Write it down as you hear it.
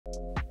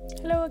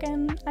Hello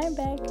again, I'm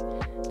back.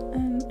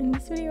 In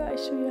this video I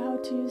show you how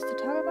to use the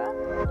Togglebar.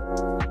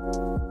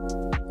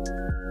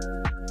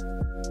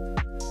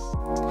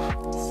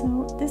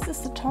 So this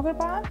is the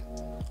Togglebar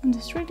on the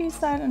 3D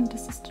side and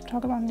this is the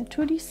Togglebar on the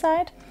 2D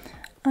side.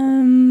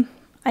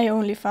 I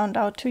only found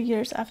out 2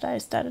 years after I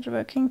started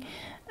working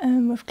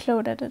with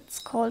CLO that it's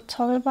called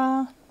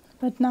Togglebar,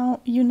 but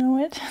now you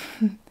know it.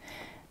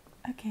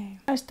 Okay,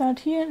 I start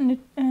here in the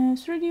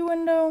 3D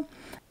window.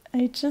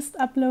 I just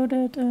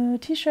uploaded a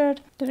t-shirt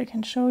that I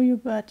can show you,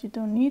 but you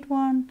don't need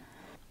one.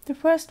 The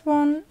first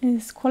one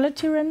is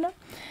quality render.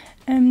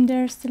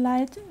 There's the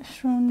light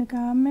from the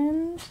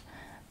garment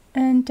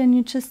and then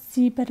you just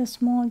see better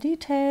small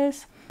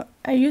details.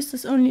 I use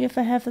this only if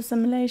I have a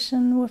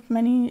simulation with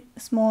many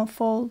small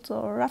folds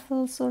or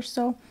ruffles or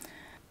so.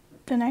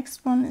 The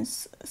next one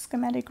is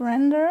schematic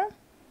render.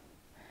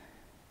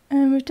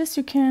 And with this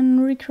you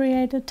can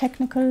recreate a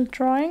technical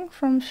drawing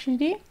from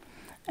 3D.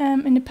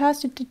 In the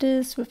past you did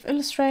this with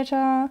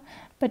Illustrator,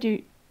 but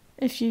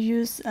if you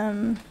use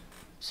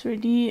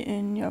 3D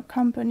in your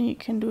company, you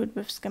can do it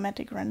with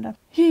schematic render.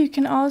 Here you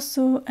can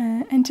also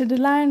enter the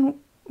line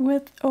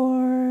width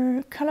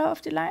or color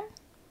of the line.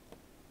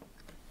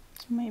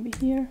 So maybe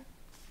here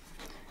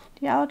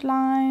the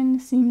outline,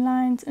 seam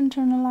lines,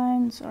 internal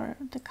lines, or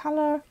the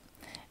color.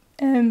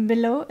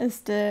 Below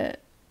is the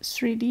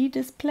 3D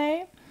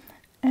display.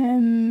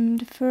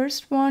 The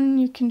first one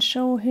you can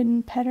show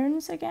hidden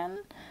patterns again.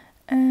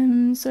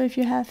 So if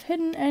you have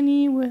hidden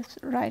any, with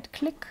right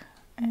click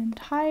and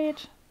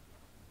hide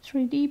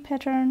 3D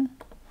pattern,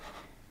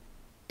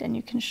 then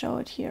you can show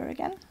it here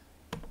again.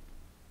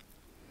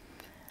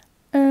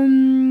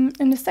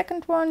 In the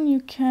second one you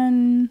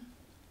can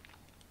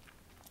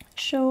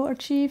show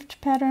achieved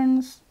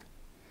patterns.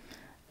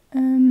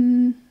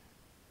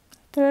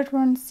 Third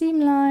one, seam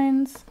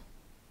lines,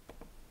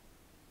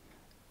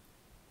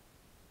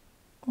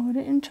 or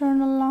the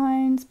internal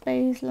lines,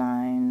 base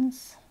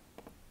lines,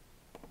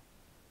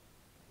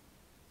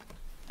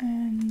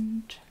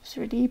 and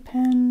 3D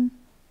pen,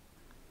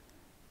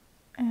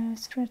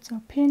 threads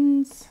or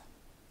pins.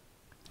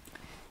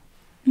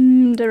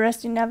 The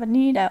rest you never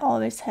need. I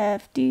always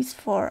have these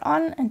for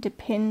on and the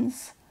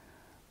pins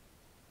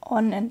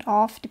on and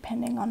off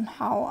depending on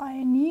how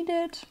I need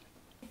it.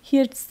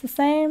 Here it's the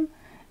same.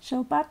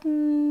 Show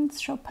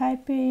buttons, show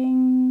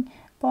piping,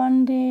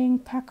 bonding,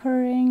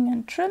 puckering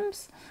and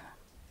trims.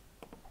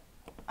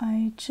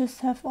 I just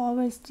have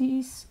always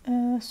these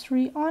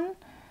 3 on.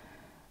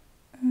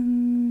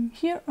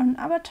 Here on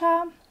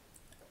avatar,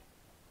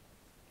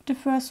 the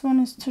first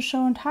one is to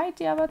show and hide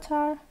the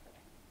avatar.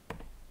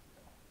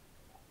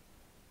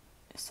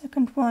 The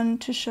second one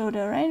to show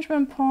the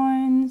arrangement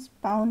points,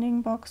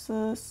 bounding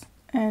boxes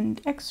and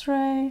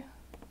x-ray.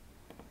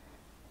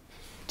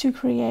 To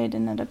create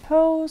another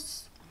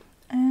pose,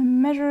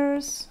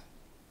 measures,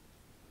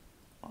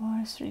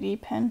 or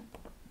 3D pen.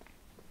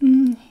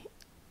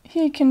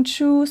 Here you can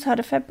choose how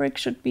the fabric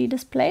should be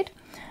displayed.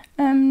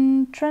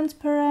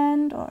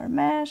 Transparent or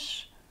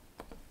mesh.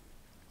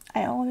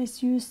 I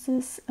always use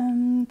this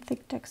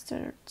thick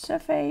textured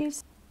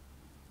surface.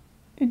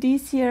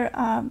 These here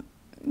are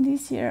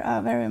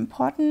very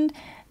important.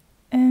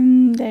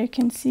 There you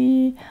can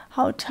see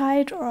how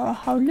tight or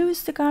how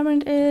loose the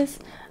garment is,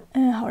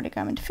 how the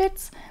garment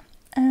fits,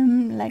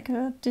 like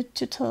a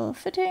digital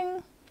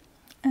fitting.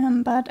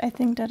 But I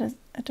think that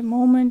at the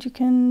moment you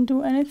can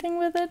do anything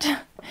with it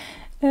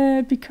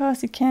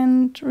because you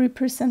can't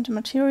represent the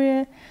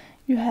material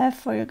you have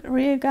for your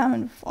real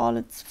garment with all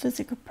its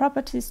physical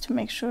properties to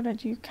make sure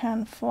that you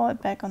can fall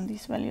back on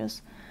these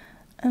values.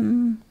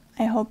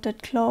 I hope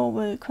that CLO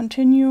will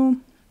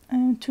continue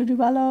to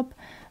develop,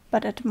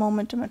 but at the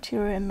moment the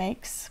material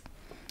makes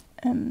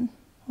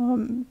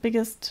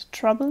biggest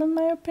trouble in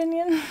my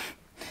opinion.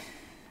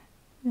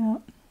 Yeah.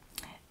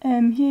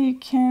 Here you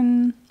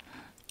can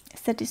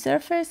set the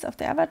surface of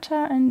the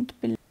avatar and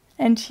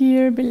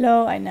here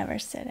below I never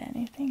said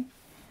anything.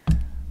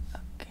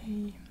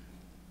 Okay.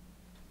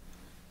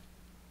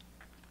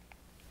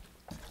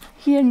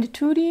 Here in the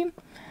 2D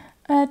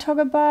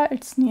Togglebar,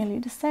 it's nearly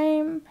the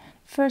same.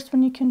 First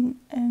one you can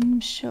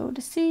show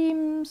the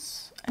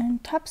seams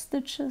and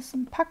Topstitches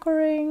and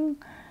puckering.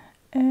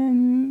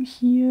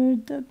 Here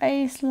the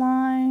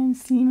baseline,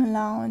 seam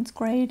allowance,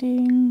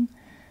 grading.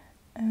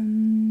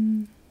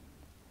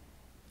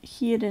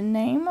 Here the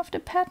name of the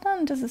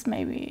pattern, this is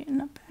maybe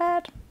not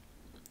bad.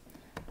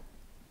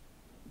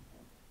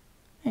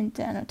 And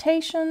the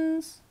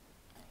annotations.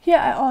 Here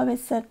I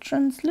always set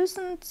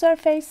translucent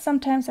surface.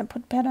 Sometimes I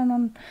put pattern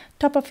on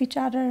top of each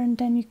other and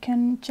then you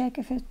can check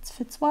if it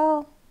fits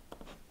well.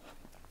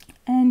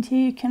 And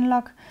here you can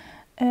lock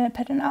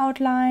pattern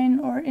outline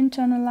or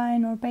internal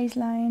line or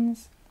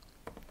baselines.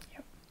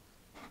 Yep.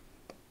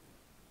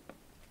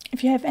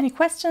 If you have any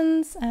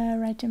questions,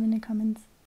 write them in the comments.